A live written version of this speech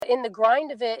in the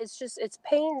grind of it, it's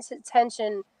paying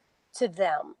attention to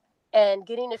them and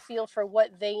getting a feel for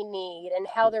what they need and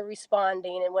how they're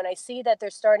responding. And when I see that they're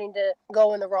starting to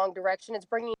go in the wrong direction, it's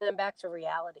bringing them back to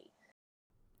reality.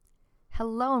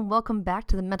 Hello and welcome back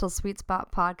to the Mental Sweet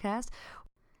Spot podcast.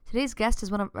 Today's guest is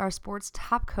one of our sport's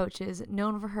top coaches,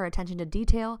 known for her attention to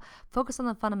detail, focus on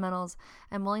the fundamentals,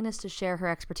 and willingness to share her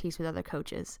expertise with other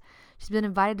coaches. She's been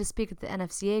invited to speak at the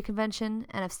NFCA convention,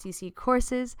 NFCC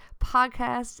courses,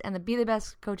 podcasts, and the Be the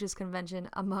Best Coaches convention,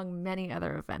 among many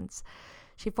other events.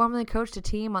 She formerly coached a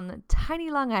team on the tiny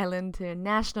Long Island to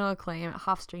national acclaim at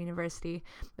Hofstra University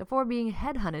before being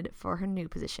headhunted for her new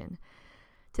position.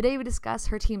 Today we discuss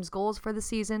her team's goals for the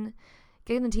season,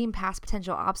 getting the team past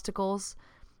potential obstacles,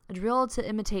 a drill to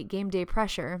imitate game day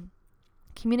pressure,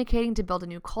 communicating to build a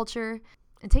new culture,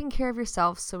 and taking care of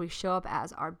yourself so we show up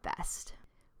as our best.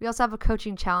 We also have a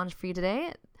coaching challenge for you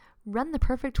today. Run the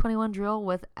perfect 21 drill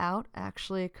without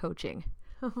actually coaching.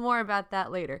 More about that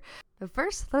later. But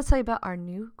first, let's tell you about our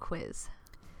new quiz.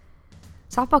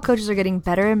 Softball coaches are getting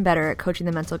better and better at coaching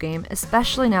the mental game,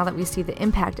 especially now that we see the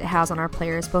impact it has on our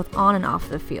players both on and off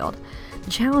the field.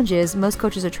 The challenge is most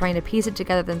coaches are trying to piece it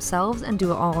together themselves and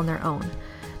do it all on their own.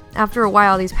 After a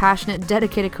while, these passionate,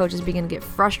 dedicated coaches begin to get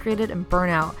frustrated and burn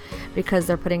out because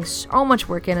they're putting so much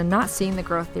work in and not seeing the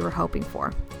growth they were hoping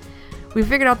for. We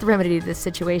figured out the remedy to this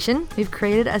situation. We've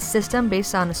created a system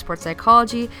based on sports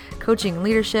psychology, coaching and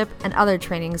leadership, and other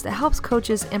trainings that helps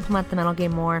coaches implement the mental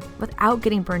game more without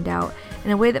getting burned out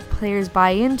in a way that players buy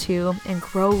into and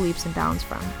grow leaps and bounds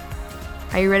from.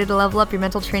 Are you ready to level up your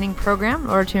mental training program in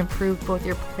order to improve both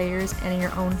your players and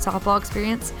your own softball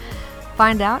experience?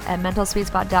 Find out at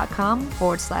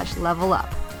mentalsweetspot.com/level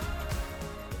up.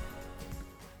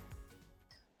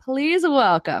 Please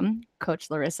welcome Coach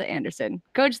Larissa Anderson.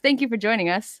 Coach, thank you for joining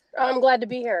us. I'm glad to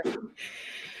be here.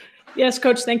 Yes,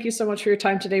 Coach, thank you so much for your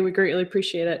time today. We greatly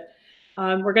appreciate it.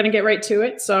 We're going to get right to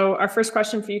it. So our first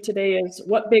question for you today is,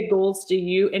 what big goals do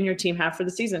you and your team have for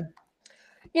the season?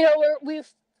 You know, we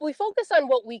focus on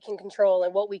what we can control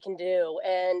and what we can do.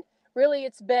 And really,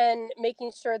 it's been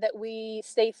making sure that we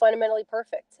stay fundamentally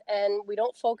perfect and we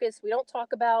don't talk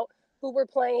about who we're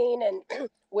playing and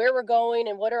where we're going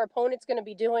and what our opponent's going to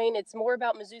be doing. It's more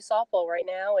about Mizzou softball right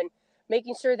now and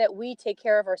making sure that we take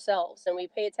care of ourselves and we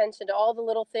pay attention to all the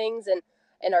little things and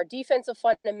our defensive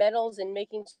fundamentals and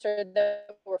making sure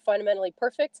that we're fundamentally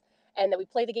perfect and that we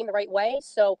play the game the right way.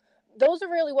 So those are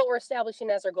really what we're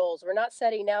establishing as our goals. We're not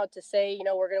setting out to say,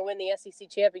 we're going to win the SEC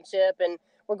championship and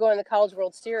we're going to the College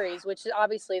World Series, which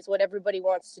obviously is what everybody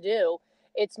wants to do.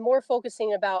 It's more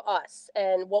focusing about us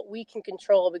and what we can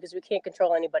control because we can't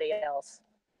control anybody else.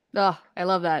 Oh, I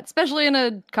love that. Especially in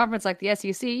a conference like the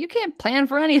SEC, you can't plan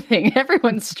for anything.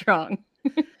 Everyone's strong.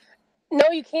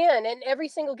 No, you can. And every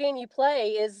single game you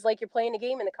play is like you're playing a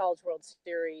game in the College World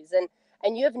Series.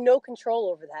 And you have no control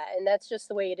over that. And that's just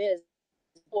the way it is.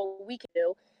 What we can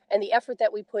do and the effort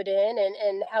that we put in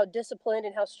and how disciplined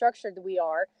and how structured we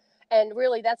are. And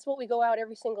really, that's what we go out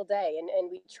every single day.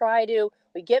 And we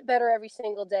get better every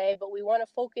single day, but we want to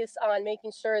focus on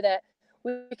making sure that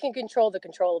we can control the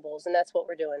controllables. And that's what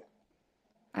we're doing.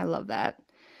 I love that.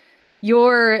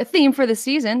 Your theme for the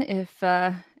season, if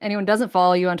anyone doesn't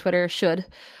follow you on Twitter, should,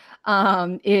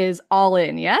 is all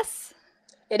in, yes?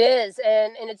 It is.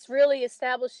 And it's really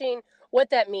establishing what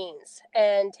that means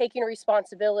and taking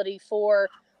responsibility for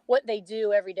what they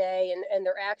do every day and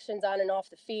their actions on and off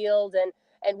the field and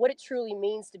what it truly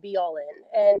means to be all in.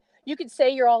 And you could say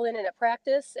you're all in a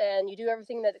practice and you do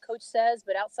everything that the coach says,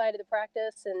 but outside of the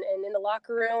practice and in the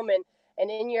locker room and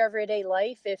in your everyday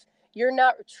life, if you're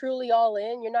not truly all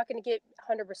in, you're not going to get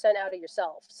 100% out of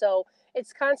yourself. So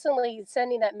it's constantly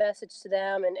sending that message to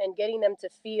them and getting them to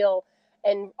feel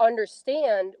and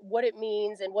understand what it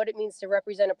means and what it means to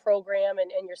represent a program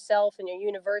and yourself and your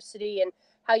university and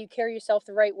how you carry yourself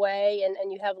the right way. And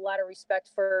you have a lot of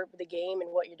respect for the game and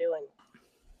what you're doing.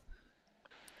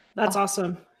 That's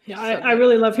awesome. Yeah, I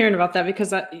really love hearing about that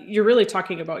because you're really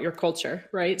talking about your culture,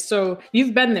 right? So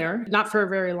you've been there, not for a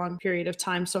very long period of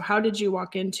time. So how did you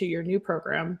walk into your new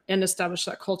program and establish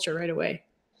that culture right away?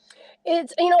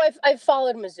 It's, I've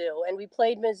followed Mizzou and we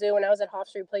played Mizzou when I was at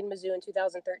Hofstra. We played Mizzou in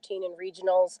 2013 in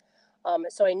regionals.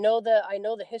 So I know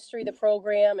the history of the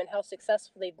program and how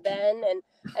successful they've been.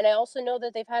 And I also know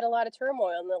that they've had a lot of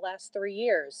turmoil in the last 3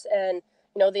 years and,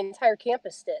 the entire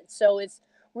campus did. So it's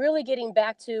really getting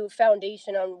back to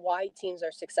foundation on why teams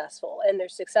are successful. And they're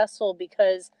successful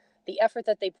because the effort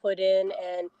that they put in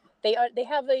and they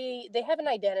have an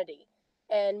identity.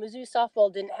 And Mizzou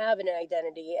softball didn't have an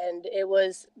identity and it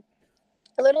was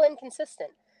a little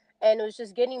inconsistent. And it was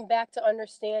just getting back to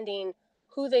understanding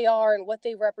who they are and what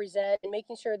they represent, and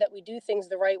making sure that we do things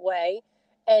the right way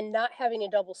and not having a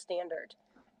double standard.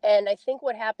 And I think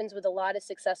what happens with a lot of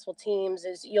successful teams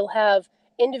is you'll have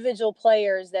individual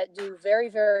players that do very,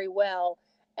 very well,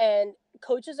 and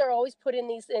coaches are always put in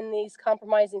these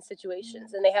compromising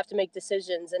situations, and they have to make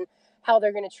decisions and how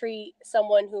they're going to treat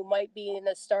someone who might be in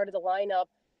the start of the lineup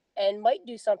and might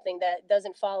do something that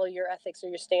doesn't follow your ethics or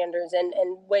your standards. And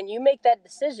when you make that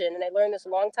decision, and I learned this a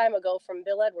long time ago from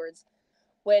Bill Edwards,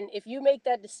 if you make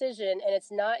that decision and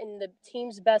it's not in the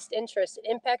team's best interest, it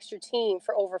impacts your team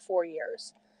for over 4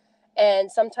 years,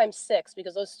 and sometimes 6,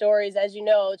 because those stories, as you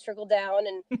know, trickle down.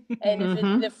 And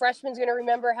if the freshman's going to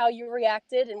remember how you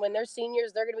reacted, and when they're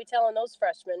seniors, they're going to be telling those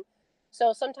freshmen.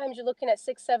 So sometimes you're looking at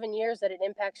 6-7 years that it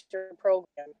impacts your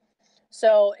program.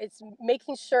 So it's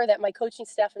making sure that my coaching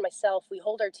staff and myself, we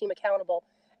hold our team accountable,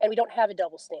 and we don't have a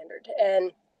double standard,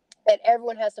 and that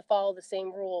everyone has to follow the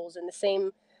same rules and the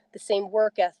same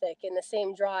work ethic and the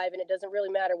same drive. And it doesn't really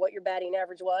matter what your batting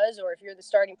average was, or if you're the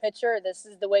starting pitcher, this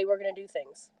is the way we're going to do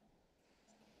things.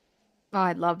 Oh,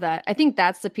 I love that. I think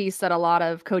that's the piece that a lot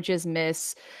of coaches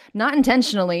miss, not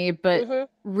intentionally, but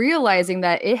realizing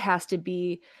that it has to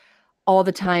be all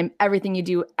the time, everything you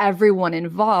do, everyone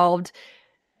involved,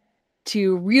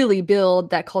 to really build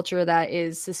that culture that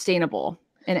is sustainable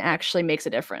and actually makes a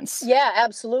difference. Yeah,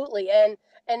 absolutely. And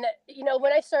you know,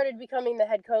 when I started becoming the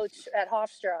head coach at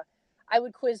Hofstra, I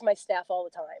would quiz my staff all the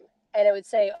time, and I would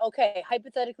say, okay,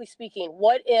 hypothetically speaking,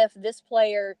 what if this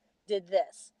player did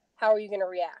this? How are you going to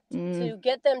react? To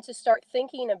get them to start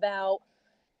thinking about,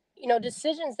 you know,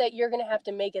 decisions that you're going to have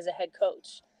to make as a head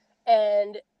coach.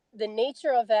 And the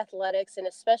nature of athletics, and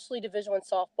especially Division I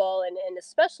softball, and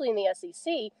especially in the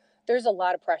SEC, there's a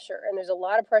lot of pressure, and there's a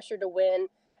lot of pressure to win,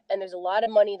 and there's a lot of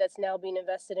money that's now being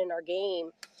invested in our game,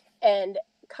 and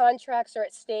contracts are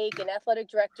at stake, and athletic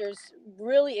directors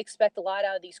really expect a lot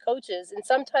out of these coaches, and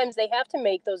sometimes they have to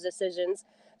make those decisions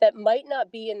that might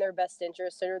not be in their best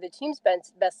interest or the team's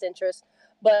best interest,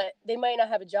 but they might not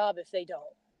have a job if they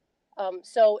don't.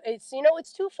 So it's, you know,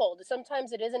 it's twofold.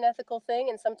 Sometimes it is an ethical thing,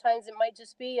 and sometimes it might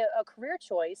just be a career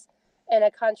choice and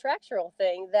a contractual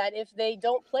thing, that if they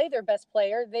don't play their best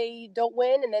player, they don't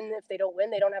win, and then if they don't win,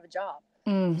 they don't have a job.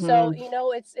 So, you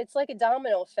know, it's like a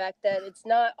domino effect, that it's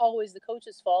not always the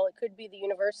coach's fault. It could be the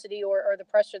university or the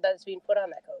pressure that's being put on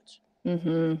that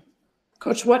coach.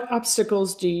 Coach, what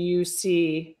obstacles do you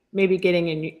see maybe getting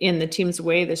in the team's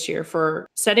way this year for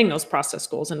setting those process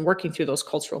goals and working through those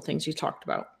cultural things you talked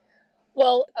about?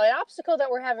 Well, an obstacle that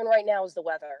we're having right now is the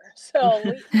weather. So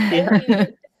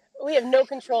we have no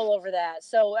control over that.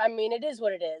 So, I mean, it is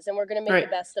what it is, and we're going to make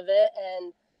the best of it.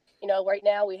 And, you know, right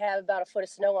now we have about a foot of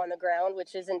snow on the ground,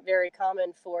 which isn't very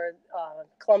common for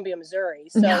Columbia, Missouri.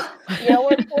 So, you know,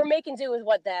 we're making do with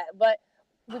but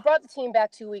we brought the team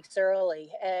back 2 weeks early,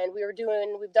 and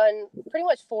we've done pretty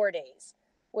much 4 days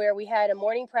where we had a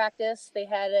morning practice. They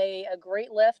had a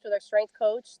great lift with our strength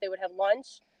coach. They would have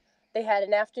lunch. They had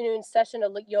an afternoon session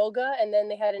of yoga, and then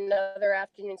they had another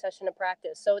afternoon session of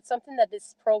practice. So it's something that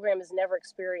this program has never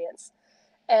experienced.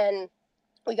 And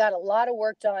we got a lot of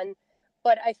work done.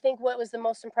 But I think what was the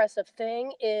most impressive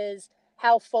thing is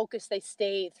how focused they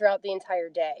stayed throughout the entire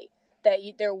day, that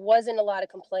there wasn't a lot of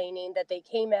complaining, that they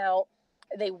came out,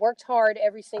 they worked hard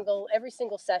every single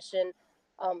session,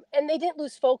 and they didn't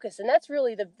lose focus. And that's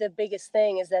really the biggest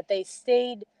thing, is that they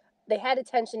had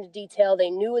attention to detail. They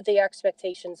knew what the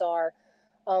expectations are.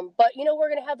 But, you know, we're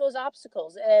going to have those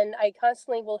obstacles. And I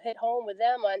constantly will hit home with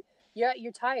them on,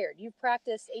 you're tired. You've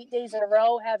practiced 8 days in a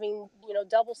row, having, you know,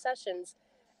 double sessions.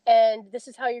 And this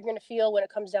is how you're going to feel when it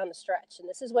comes down the stretch. And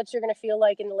this is what you're going to feel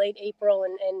like in late April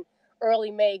and early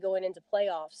May going into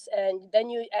playoffs. And then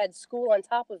you add school on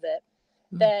top of it,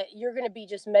 that you're going to be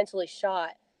just mentally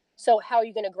shot. So how are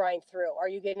you going to grind through? Are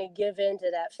you going to give in to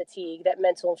that fatigue, that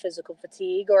mental and physical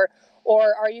fatigue, or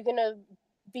are you going to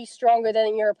be stronger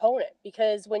than your opponent?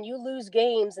 Because when you lose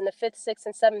games in the 5th, 6th,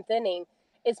 and 7th inning,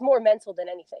 it's more mental than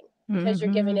anything, because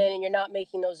you're giving in and you're not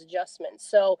making those adjustments.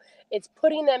 So it's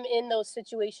putting them in those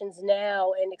situations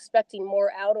now and expecting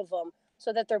more out of them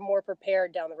so that they're more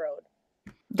prepared down the road.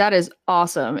 That is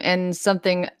awesome. And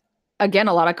something, again,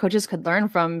 a lot of coaches could learn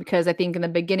from, because I think in the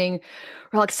beginning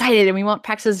we're all excited and we want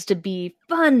practices to be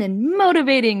fun and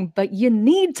motivating, but you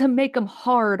need to make them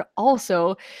hard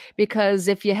also, because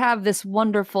if you have this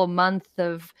wonderful month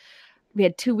of, we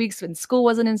had 2 weeks when school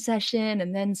wasn't in session,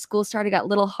 and then school got a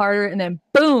little harder, and then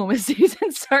boom, a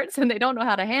season starts and they don't know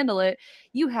how to handle it,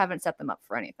 you haven't set them up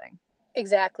for anything.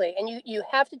 Exactly. And you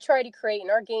have to try to create,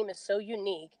 and our game is so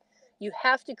unique, you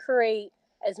have to create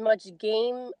as much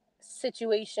game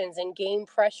situations and game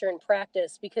pressure in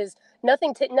practice, because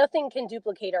nothing can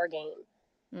duplicate our game.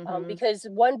 because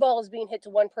one ball is being hit to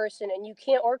one person and you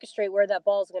can't orchestrate where that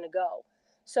ball is going to go.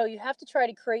 So you have to try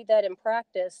to create that in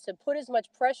practice to put as much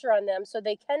pressure on them so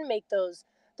they can make those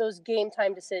game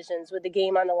time decisions with the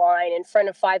game on the line in front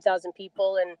of 5,000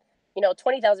 people and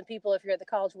 20,000 people if you're at the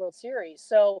College World Series.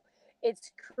 So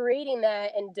it's creating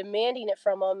that and demanding it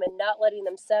from them and not letting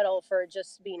them settle for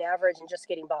just being average and just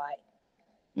getting by.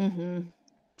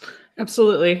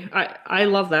 Absolutely. I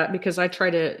love that because I try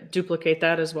to duplicate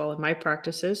that as well in my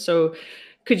practices. So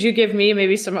could you give me,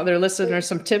 maybe some other listeners,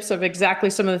 some tips of exactly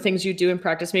some of the things you do in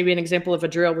practice? Maybe an example of a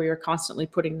drill where you're constantly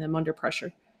putting them under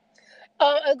pressure.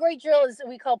 A great drill is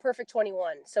we call Perfect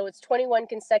 21. So it's 21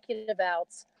 consecutive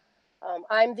outs.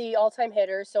 I'm the all-time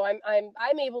hitter, so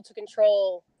I'm able to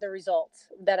control the results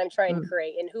that I'm trying to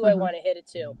create and who I want to hit it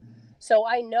to. So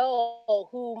I know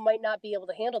who might not be able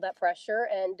to handle that pressure,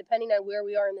 and depending on where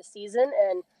we are in the season,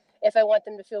 and if I want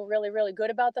them to feel really, really good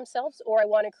about themselves, or I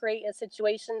want to create a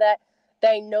situation that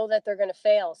they know that they're going to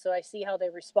fail, so I see how they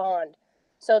respond.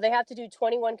 So they have to do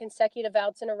 21 consecutive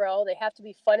outs in a row. They have to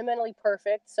be fundamentally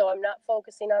perfect, so I'm not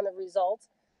focusing on the result.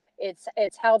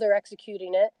 It's how they're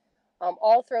executing it.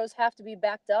 All throws have to be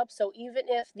backed up. So even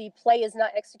if the play is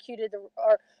not executed,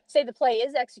 or say the play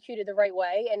is executed the right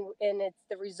way, and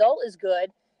the result is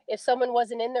good, if someone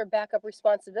wasn't in their backup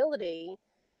responsibility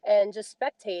and just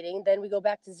spectating, then we go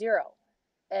back to zero.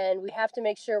 And we have to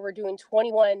make sure we're doing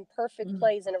 21 perfect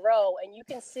plays in a row. And you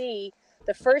can see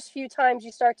the first few times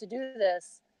you start to do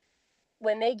this,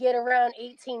 when they get around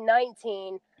 18,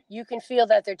 19, you can feel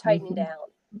that they're tightening down.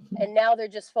 And now they're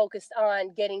just focused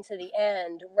on getting to the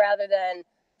end rather than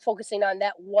focusing on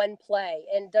that one play.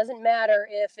 And it doesn't matter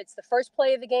if it's the first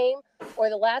play of the game or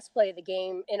the last play of the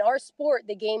game. In our sport,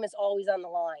 the game is always on the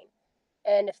line.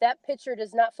 And if that pitcher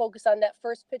does not focus on that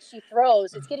first pitch he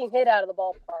throws, it's getting hit out of the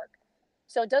ballpark.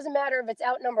 So it doesn't matter if it's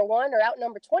out number 1 or out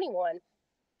number 21.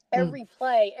 Every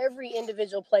play, every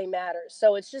individual play matters.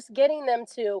 So it's just getting them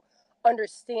to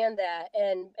understand that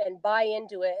and buy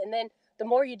into it. And then the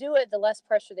more you do it, the less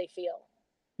pressure they feel.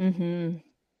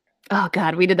 Oh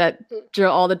God, we did that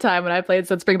drill all the time when I played.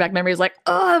 So it's bringing back memories like,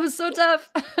 oh, it was so tough.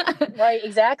 Right,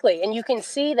 exactly. And you can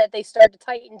see that they start to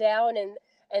tighten down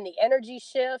and the energy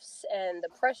shifts and the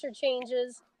pressure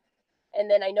changes. And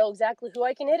then I know exactly who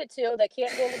I can hit it to that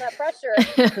can't handle that pressure.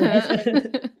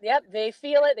 Yep, they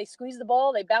feel it. They squeeze the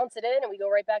ball, they bounce it in, and we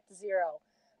go right back to zero.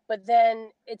 But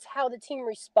then it's how the team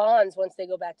responds once they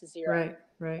go back to zero.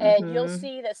 Right. And you'll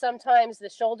see that sometimes the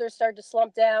shoulders start to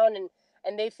slump down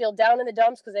and they feel down in the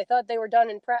dumps because they thought they were done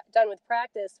with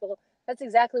practice. Well, that's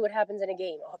exactly what happens in a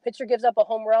game. A pitcher gives up a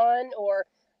home run, or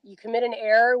you commit an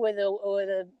error with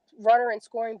a runner in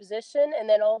scoring position, and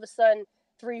then all of a sudden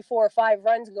 3, 4, 5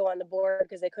 runs go on the board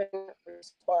because they couldn't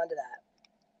respond to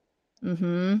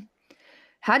that.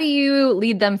 How do you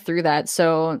lead them through that?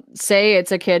 So say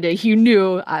it's a kid you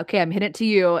knew, okay, I'm hitting it to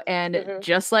you. And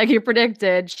just like you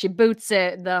predicted, she boots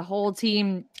it. The whole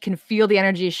team can feel the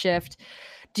energy shift.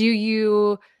 Do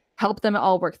you help them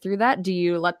all work through that? Do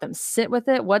you let them sit with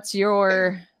it? What's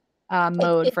your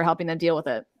mode for helping them deal with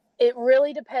it? It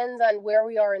really depends on where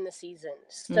we are in the season.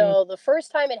 So the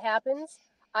first time it happens,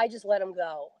 I just let them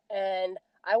go. And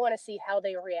I want to see how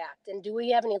they react. And do we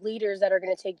have any leaders that are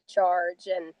going to take charge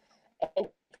and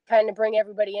kind of bring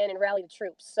everybody in and rally the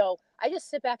troops? So I just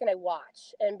sit back and I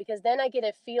watch. And because then I get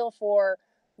a feel for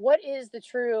what is the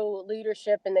true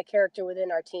leadership and the character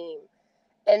within our team.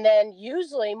 And then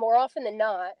usually, more often than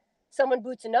not, someone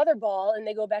boots another ball and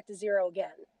they go back to zero again.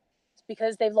 It's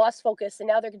because they've lost focus and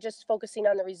now they're just focusing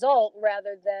on the result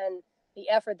rather than the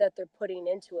effort that they're putting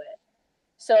into it.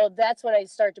 So that's when I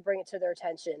start to bring it to their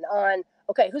attention on,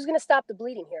 okay, who's going to stop the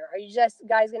bleeding here? Are you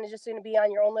guys going to be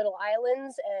on your own little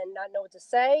islands and not know what to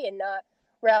say and not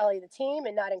rally the team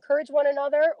and not encourage one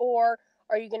another? Or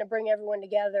are you going to bring everyone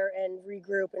together and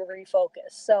regroup and refocus?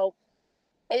 So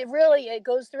it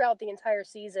goes throughout the entire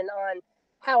season on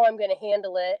how I'm going to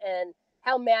handle it and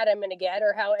how mad I'm going to get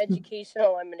or how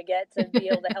educational I'm going to get to be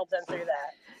able to help them through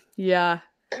that. Yeah.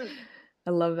 I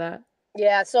love that.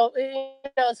 Yeah, so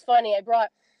it's funny. I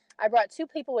brought 2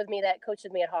 people with me that coached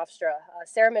with me at Hofstra.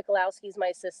 Sarah Michalowski is my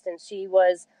assistant. She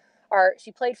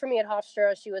played for me at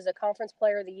Hofstra. She was a conference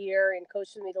player of the year and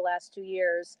coached with me the last 2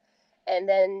 years. And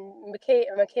then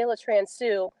Michaela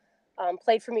Transu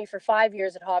played for me for 5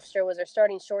 years at Hofstra, was our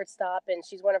starting shortstop, and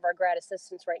she's one of our grad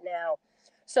assistants right now.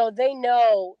 So they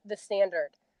know the standard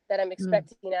that I'm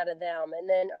expecting out of them. And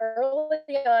then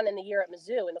early on in the year at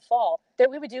Mizzou in the fall, that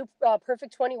we would do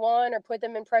Perfect 21 or put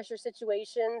them in pressure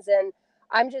situations. And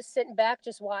I'm just sitting back,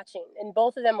 just watching. And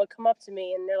both of them would come up to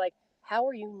me and they're like, how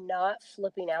are you not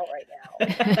flipping out right now?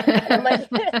 And I'm like,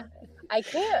 I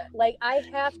can't. Like, I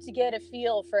have to get a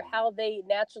feel for how they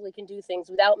naturally can do things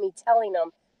without me telling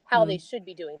them how they should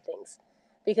be doing things.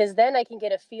 Because then I can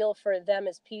get a feel for them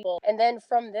as people. And then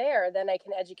from there, then I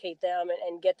can educate them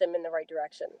and get them in the right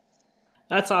direction.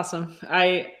 That's awesome.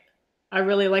 I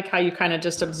really like how you kind of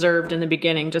just observed in the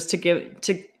beginning, just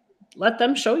to let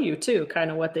them show you too,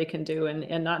 kind of what they can do,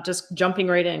 and not just jumping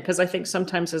right in. Because I think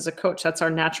sometimes as a coach, that's our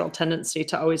natural tendency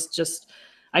to always just,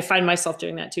 I find myself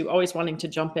doing that too, always wanting to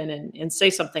jump in and say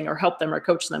something or help them or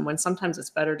coach them, when sometimes it's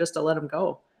better just to let them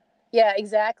go. Yeah,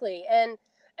 exactly. And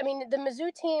I mean, the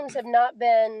Mizzou teams have not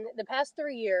been, the past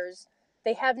 3 years,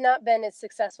 they have not been as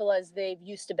successful as they've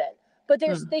used to been, but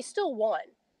they still won.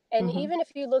 And Mm-hmm. even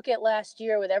if you look at last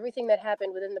year with everything that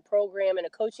happened within the program and a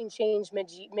coaching change mid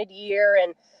year,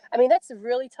 and I mean, that's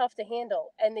really tough to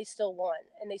handle. And they still won,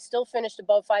 and they still finished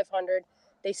above 500.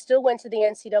 They still went to the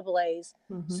NCAA's.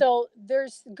 Mm-hmm. So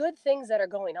there's good things that are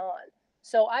going on.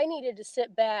 So I needed to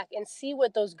sit back and see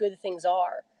what those good things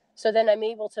are. So then I'm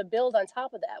able to build on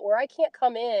top of that, where I can't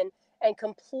come in and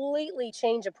completely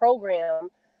change a program.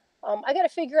 I got to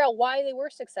figure out why they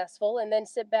were successful and then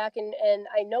sit back and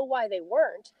I know why they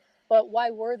weren't, but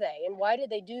why were they, and why did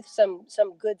they do some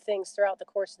good things throughout the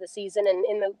course of the season and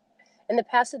in the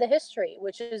past of the history,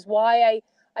 which is why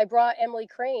I brought Emily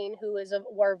Crane, who is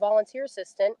our volunteer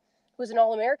assistant, who's an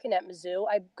All-American at Mizzou.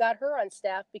 I got her on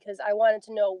staff because I wanted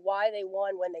to know why they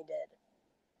won when they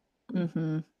did.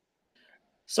 Mm-hmm.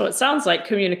 So it sounds like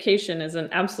communication is an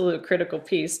absolute critical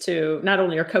piece to not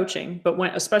only your coaching, but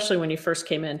especially when you first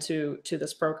came into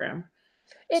this program.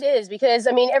 It is, because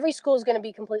I mean every school is going to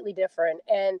be completely different,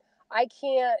 and I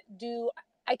can't do.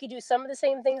 I could do some of the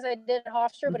same things I did at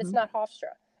Hofstra, but it's Mm-hmm. not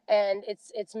Hofstra, and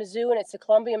it's Mizzou, and it's to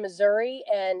Columbia, Missouri,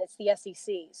 and it's the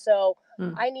SEC. So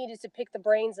Mm. I needed to pick the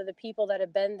brains of the people that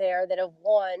have been there, that have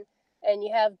won, and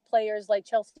you have players like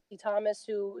Chelsea Thomas,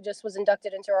 who just was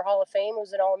inducted into our Hall of Fame,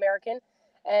 who's an All-American,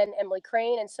 and Emily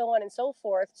Crane, and so on and so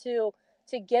forth, to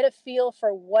get a feel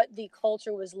for what the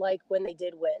culture was like when they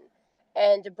did win,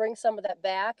 and to bring some of that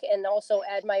back and also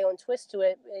add my own twist to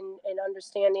it in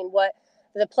understanding what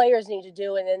the players need to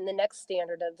do and then the next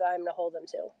standard that I'm going to hold them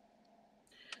to.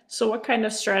 So what kind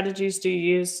of strategies do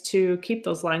you use to keep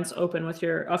those lines open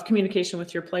of communication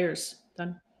with your players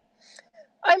then?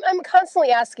 I'm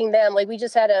constantly asking them. Like, we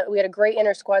had a great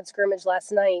inter squad scrimmage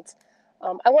last night.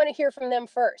 I want to hear from them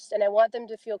first, and I want them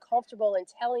to feel comfortable in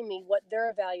telling me what their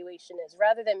evaluation is,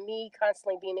 rather than me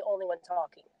constantly being the only one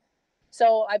talking.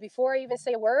 So before I even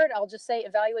say a word, I'll just say,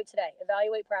 evaluate today,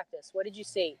 evaluate practice. What did you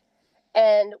see?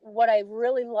 And what I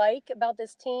really like about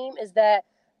this team is that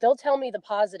they'll tell me the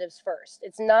positives first.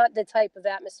 It's not the type of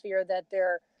atmosphere that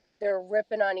they're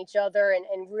ripping on each other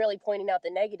and really pointing out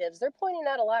the negatives. They're pointing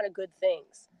out a lot of good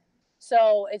things.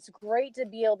 So it's great to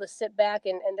be able to sit back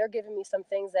and they're giving me some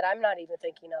things that I'm not even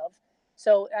thinking of.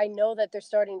 So I know that they're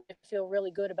starting to feel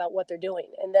really good about what they're doing.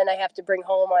 And then I have to bring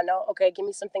home on, oh, okay, give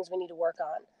me some things we need to work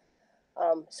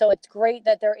on. So it's great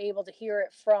that they're able to hear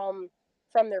it from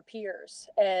their peers,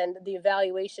 and the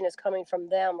evaluation is coming from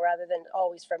them rather than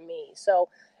always from me. So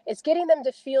it's getting them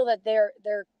to feel that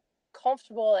they're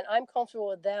comfortable, and I'm comfortable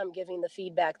with them giving the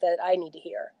feedback that I need to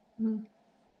hear. Mm.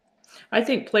 I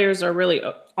think players are really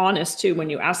honest too when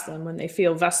you ask them, when they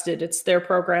feel vested. It's their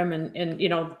program, and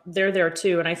they're there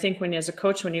too. And I think when, as a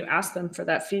coach, when you ask them for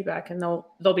that feedback and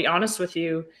they'll be honest with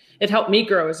you, it helped me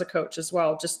grow as a coach as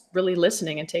well. Just really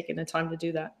listening and taking the time to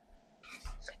do that.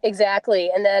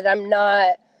 Exactly, and that I'm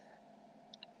not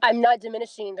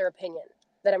diminishing their opinion.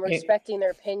 That I'm respecting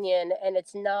their opinion, and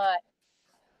it's not,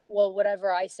 well,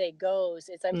 whatever I say goes.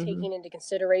 It's I'm Mm-hmm. taking into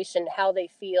consideration how they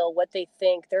feel, what they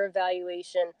think, their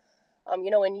evaluation.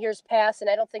 In years past, and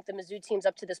I don't think the Mizzou team's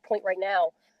up to this point right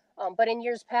now, but in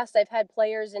years past, I've had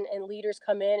players and leaders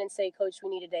come in and say, "Coach, we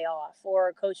need a day off,"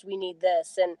 or "Coach, we need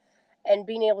this," and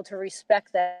being able to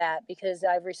respect that because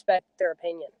I respect their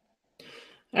opinion.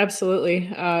 Absolutely.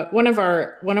 One of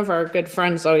our good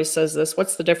friends always says this: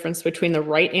 "What's the difference between the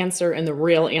right answer and the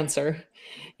real answer?"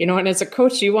 And as a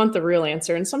coach, you want the real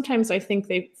answer, and sometimes I think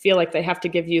they feel like they have to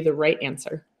give you the right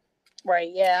answer.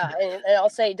 Right? Yeah, and I'll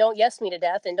say, "Don't yes me to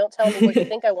death, and don't tell me what you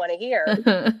think I want to hear.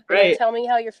 Right. Tell me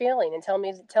how you're feeling, and tell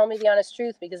me the honest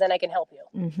truth, because then I can help you."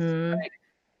 Mm-hmm. Right.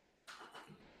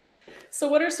 So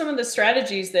what are some of the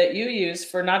strategies that you use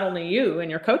for not only you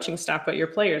and your coaching staff, but your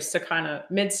players, to kind of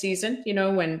mid-season,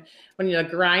 when the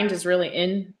grind is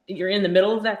really you're in the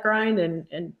middle of that grind,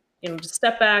 and just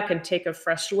step back and take a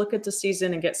fresh look at the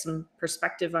season and get some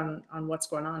perspective on what's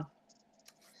going on?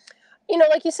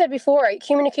 Like you said before,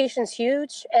 communication's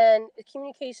huge, and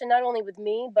communication not only with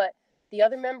me, but the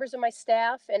other members of my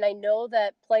staff. And I know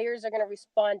that players are going to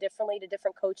respond differently to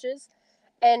different coaches.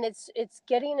 And it's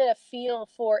getting a feel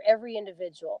for every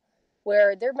individual,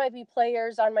 where there might be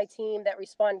players on my team that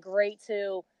respond great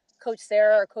to Coach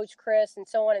Sarah or Coach Chris and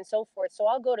so on and so forth. So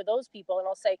I'll go to those people and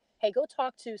I'll say, hey, go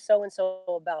talk to so and so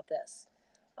about this.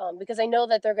 Because I know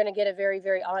that they're going to get a very,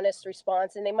 very honest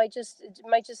response, and they might just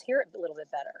hear it a little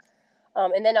bit better.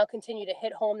 And then I'll continue to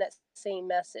hit home that same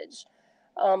message.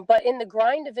 But in the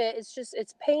grind of it,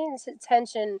 it's paying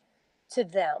attention to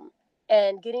them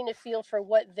and getting a feel for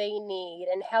what they need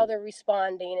and how they're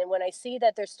responding. And when I see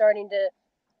that they're starting to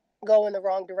go in the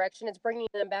wrong direction, it's bringing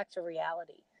them back to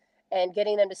reality and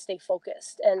getting them to stay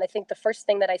focused. And I think the first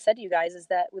thing that I said to you guys is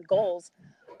that with goals,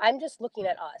 I'm just looking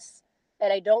at us,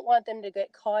 and I don't want them to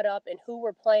get caught up in who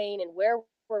we're playing and where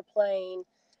we're playing,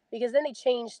 because then they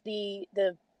change the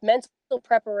mental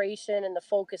preparation and the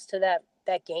focus to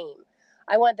that game.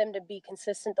 I want them to be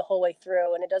consistent the whole way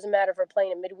through, and it doesn't matter if we're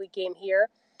playing a midweek game here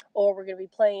or we're going to be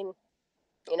playing,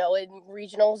 in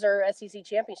regionals or SEC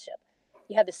championship.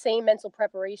 You have the same mental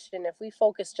preparation. If we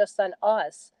focus just on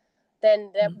us,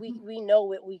 then that we know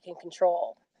what we can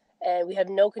control, and we have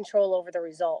no control over the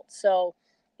results. So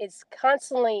it's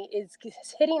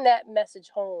hitting that message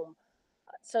home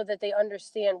so that they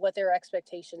understand what their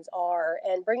expectations are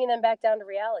and bringing them back down to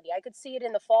reality. I could see it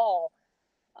in the fall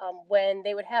when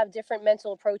they would have different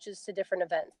mental approaches to different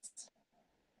events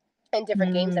and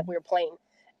different games that we were playing.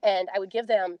 And I would give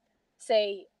them,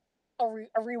 say,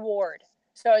 a reward.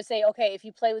 So I would say, okay, if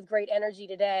you play with great energy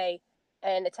today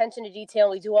and attention to detail,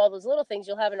 and we do all those little things,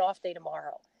 you'll have an off day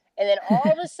tomorrow. And then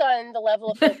all of a sudden, the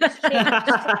level of focus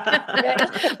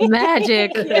changed.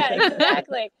 Magic. Yeah,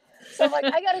 exactly. So I'm like,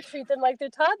 I got to treat them like they're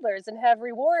toddlers and have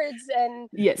rewards and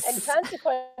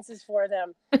consequences for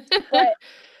them. But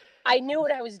I knew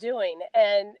what I was doing.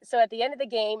 And so at the end of the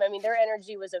game, I mean, their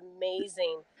energy was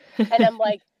amazing. And I'm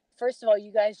like, first of all,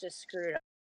 you guys just screwed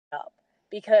up,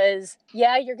 because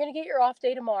you're going to get your off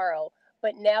day tomorrow,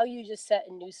 but now you just set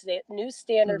a new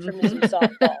standard for Missouri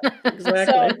softball. Exactly.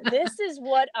 So this is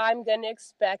what I'm going to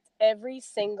expect every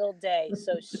single day.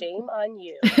 So shame on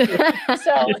you.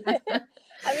 So,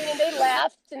 I mean, and they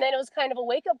laughed, and then it was kind of a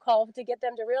wake-up call to get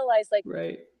them to realize, like,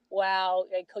 wow,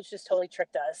 coach just totally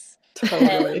tricked us.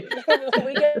 Totally. And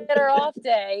we get our off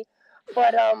day,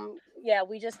 but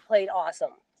we just played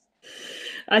awesome.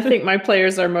 I think my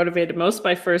players are motivated most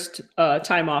by first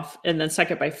time off, and then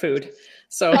second by food.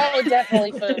 So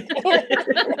definitely food.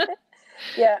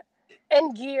 Yeah,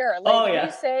 and gear. Like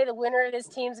you say, the winner of this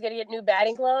team's gonna get new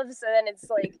batting gloves, and then it's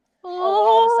like,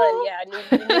 all of a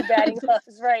sudden, new batting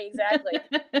gloves. Right, exactly.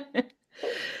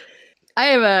 I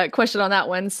have a question on that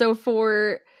one. So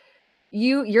for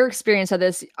your experience of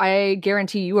this, I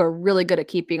guarantee you are really good at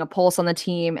keeping a pulse on the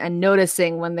team and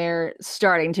noticing when they're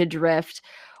starting to drift.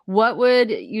 What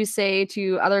would you say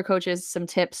to other coaches, some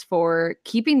tips for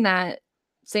keeping that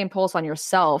same pulse on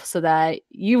yourself so that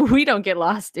we don't get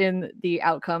lost in the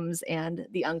outcomes and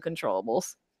the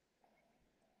uncontrollables?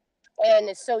 And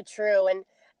it's so true. And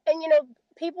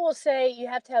people will say you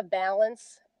have to have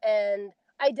balance, and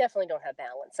I definitely don't have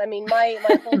balance. I mean, my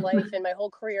whole life and my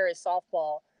whole career is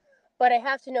softball, but I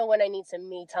have to know when I need some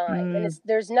me time. And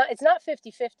it's not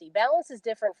 50-50. Balance is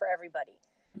different for everybody.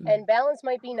 And balance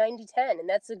might be 90-10, and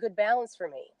that's a good balance for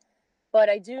me. But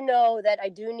I do know that I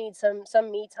do need some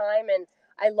me time, and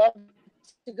I love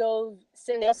to go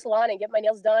sit in the nail salon and get my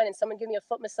nails done, and someone give me a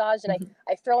foot massage, and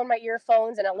I throw in my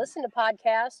earphones and I listen to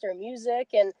podcasts or music,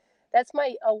 and that's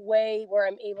a way where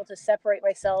I'm able to separate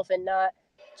myself and not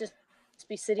just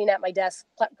be sitting at my desk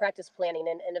practice planning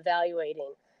and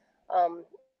evaluating.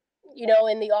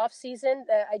 In the off season,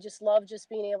 I just love just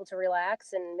being able to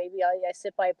relax, and maybe I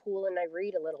sit by a pool and I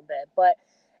read a little bit, but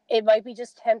it might be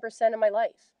just 10% of my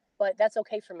life, but that's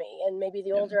okay for me. And maybe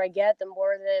the older I get, the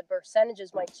more the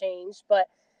percentages might change, but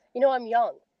I'm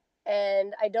young,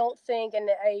 and I don't think, and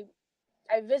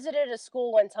I visited a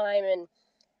school one time, and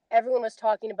everyone was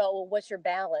talking about, well, what's your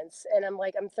balance? And I'm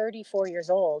like, I'm 34 years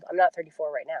old. I'm not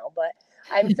 34 right now, but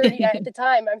I'm 30 at the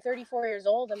time. I'm 34 years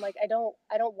old. I'm like, I don't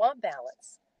want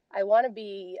balance. I want to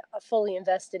be fully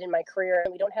invested in my career.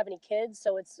 And we don't have any kids,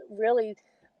 so it's really,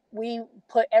 we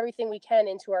put everything we can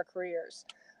into our careers.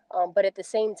 But at the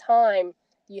same time,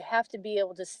 you have to be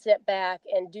able to sit back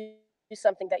and do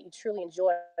something that you truly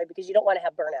enjoy, because you don't want to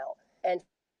have burnout. And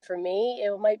for me,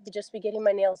 it might just be getting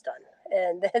my nails done.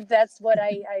 And that's what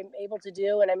I'm able to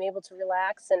do, and I'm able to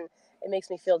relax, and it makes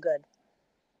me feel good.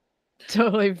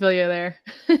 Totally feel you there.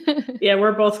 Yeah,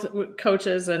 we're both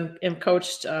coaches and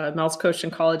coached. Mel's coached in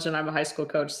college, and I'm a high school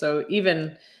coach. So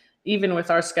even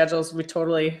with our schedules, we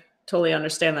totally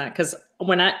understand that, because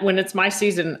when it's my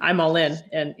season, I'm all in,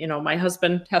 and, my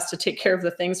husband has to take care of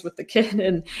the things with the kid,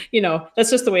 and, that's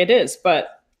just the way it is.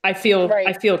 But I feel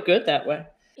good that way.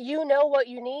 You know what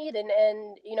you need, and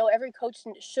every coach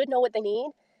should know what they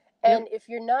need. And if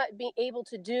you're not being able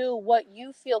to do what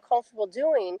you feel comfortable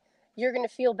doing, you're going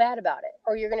to feel bad about it,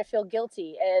 or you're going to feel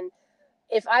guilty. And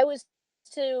if I was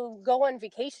to go on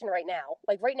vacation right now,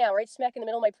 right smack in the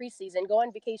middle of my preseason, go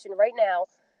on vacation right now,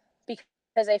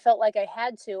 because I felt like I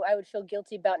had to, I would feel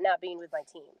guilty about not being with my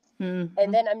team. Mm-hmm.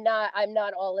 And then I'm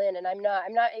not all in, and I'm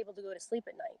not able to go to sleep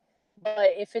at night.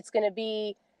 But if it's going to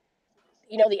be,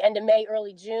 the end of May,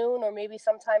 early June, or maybe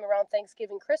sometime around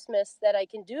Thanksgiving, Christmas, that I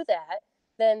can do that,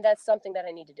 then that's something that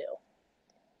I need to do.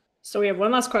 So we have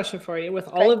one last question for you. With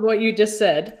all of what you just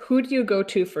said, who do you go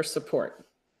to for support?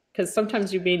 Because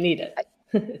sometimes you may need it.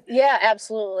 Yeah,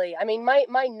 absolutely. I mean,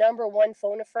 my number one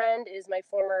phone a friend is my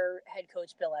former head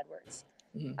coach, Bill Edwards.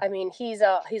 Mm-hmm. I mean, he's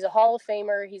a Hall of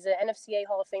Famer. He's an NFCA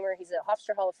Hall of Famer. He's a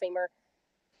Hofstra Hall of Famer.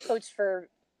 Coached for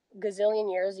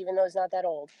gazillion years, even though he's not that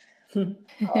old.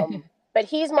 But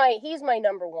he's my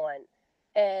number one.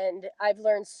 And I've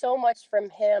learned so much from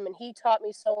him, and he taught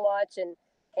me so much,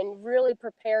 and really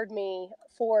prepared me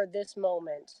for this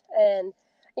moment. And,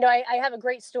 I have a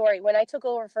great story. When I took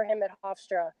over for him at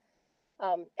Hofstra,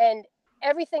 and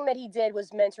everything that he did was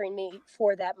mentoring me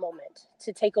for that moment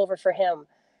to take over for him.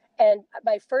 And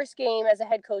my first game as a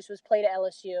head coach was played at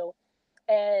LSU.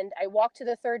 And I walked to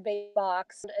the third base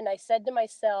box, and I said to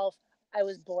myself, I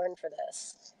was born for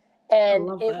this.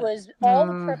 And it was all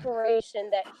the preparation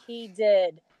that he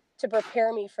did to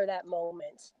prepare me for that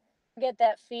moment. Get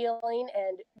that feeling,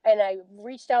 and I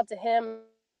reached out to him,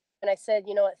 and I said,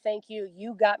 you know what, thank you.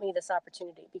 You got me this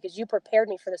opportunity because you prepared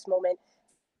me for this moment,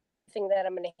 thing that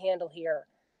I'm going to handle here.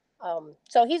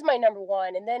 So he's my number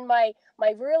one. And then my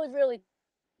really, really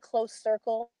close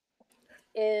circle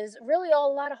is really a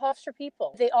lot of Hofstra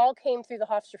people. They all came through the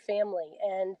Hofstra family,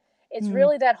 and it's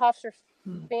really that Hofstra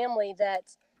family that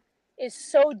is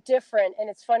so different. And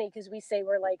it's funny because we say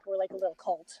we're like a little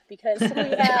cult, because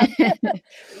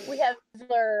we have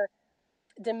similar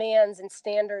demands and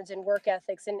standards and work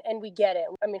ethics, and we get it.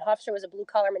 I mean, Hofstra was a blue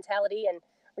collar mentality, and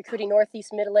recruiting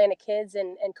Northeast Mid-Atlantic kids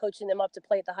and coaching them up to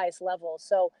play at the highest level.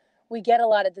 So we get a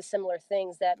lot of the similar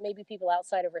things that maybe people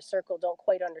outside of our circle don't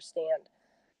quite understand.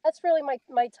 That's really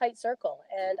my tight circle.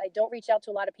 And I don't reach out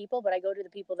to a lot of people, but I go to the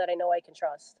people that I know I can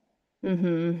trust.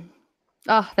 Mm-hmm.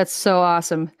 Oh, that's so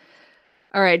awesome.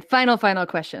 All right. Final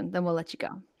question. Then we'll let you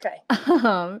go.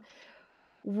 Okay.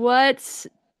 What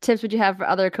tips would you have for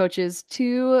other coaches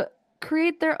to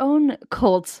create their own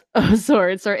cult of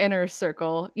sorts or inner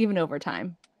circle, even over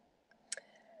time?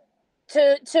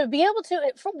 To be able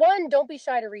to, for one, don't be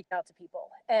shy to reach out to people.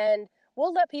 And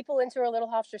we'll let people into our little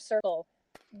Hofstra circle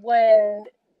when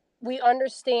we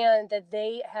understand that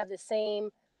they have the same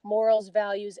morals,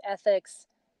 values, ethics,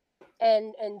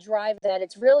 and drive, that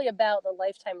it's really about the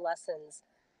lifetime lessons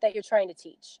that you're trying to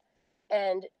teach.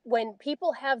 And when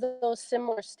people have those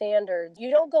similar standards,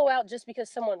 you don't go out just because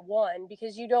someone won,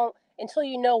 because you don't, until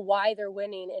you know why they're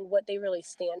winning and what they really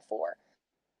stand for.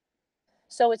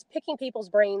 So it's picking people's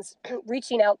brains,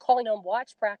 reaching out, calling them,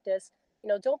 watch practice,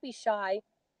 don't be shy,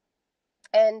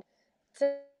 and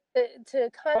to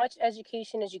kind of much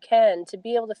education as you can to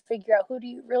be able to figure out who do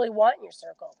you really want in your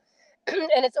circle.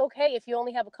 And it's okay if you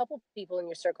only have a couple people in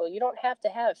your circle. You don't have to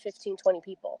have 15, 20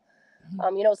 people.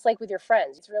 It's like with your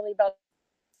friends. It's really about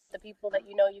the people that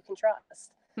you can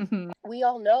trust. Mm-hmm. We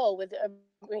all know with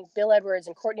Bill Edwards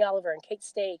and Courtney Oliver and Kate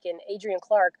Stake and Adrian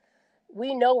Clark,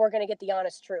 we know we're going to get the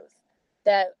honest truth.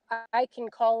 That I can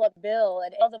call up Bill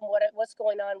and tell them what's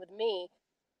going on with me,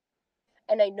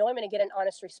 and I know I'm going to get an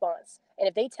honest response. And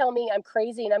if they tell me I'm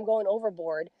crazy and I'm going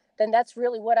overboard, then that's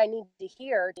really what I need to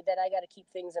hear, that I got to keep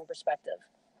things in perspective.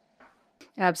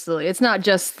 Absolutely. It's not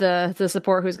just the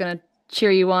support who's going to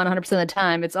cheer you on 100% of the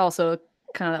time. It's also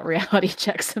kind of that reality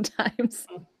check sometimes.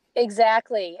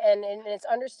 Exactly. And it's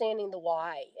understanding the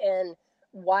why and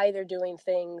why they're doing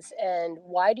things and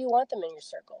why do you want them in your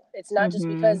circle. It's not just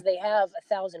because they have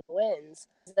 1,000 wins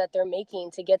that they're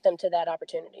making to get them to that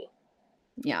opportunity.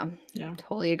 Yeah.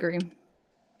 Totally agree.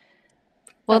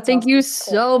 Well, thank you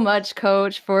so much,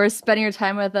 Coach, for spending your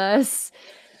time with us.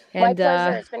 And, my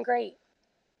pleasure. It's been great.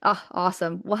 Oh,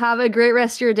 awesome. Well, have a great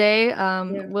rest of your day.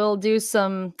 We'll do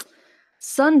some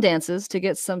sun dances to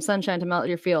get some sunshine to melt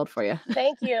your field for you.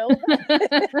 Thank you.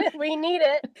 We need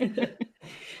it.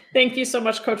 Thank you so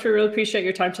much, Coach. We really appreciate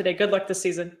your time today. Good luck this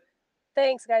season.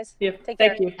 Thanks, guys. Yeah. Take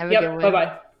care. Thank you. Have a good one.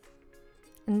 Bye-bye.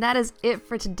 And that is it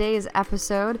for today's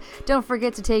episode. Don't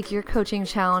forget to take your coaching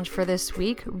challenge for this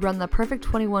week. Run the Perfect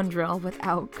 21 drill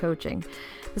without coaching.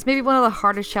 This may be one of the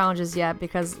hardest challenges yet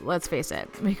because, let's face it,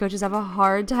 we coaches have a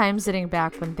hard time sitting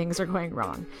back when things are going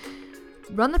wrong.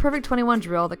 Run the Perfect 21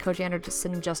 drill that Coach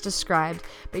Anderson just described,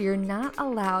 but you're not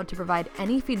allowed to provide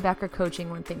any feedback or coaching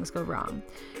when things go wrong.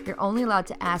 You're only allowed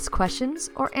to ask questions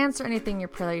or answer anything your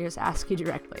players ask you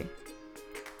directly.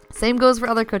 Same goes for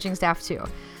other coaching staff too.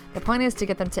 The point is to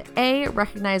get them to A,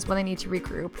 recognize when they need to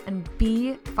regroup, and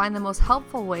B, find the most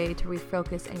helpful way to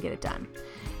refocus and get it done.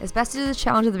 It's best to do the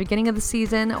challenge at the beginning of the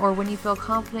season or when you feel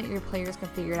confident your players can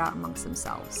figure it out amongst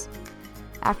themselves.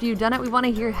 After you've done it, we want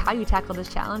to hear how you tackled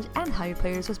this challenge and how your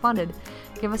players responded.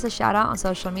 Give us a shout out on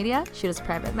social media, shoot us a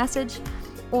private message,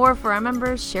 or for our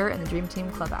members, share it in the Dream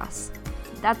Team Clubhouse.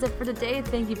 That's it for today.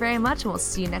 Thank you very much, and we'll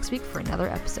see you next week for another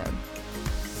episode.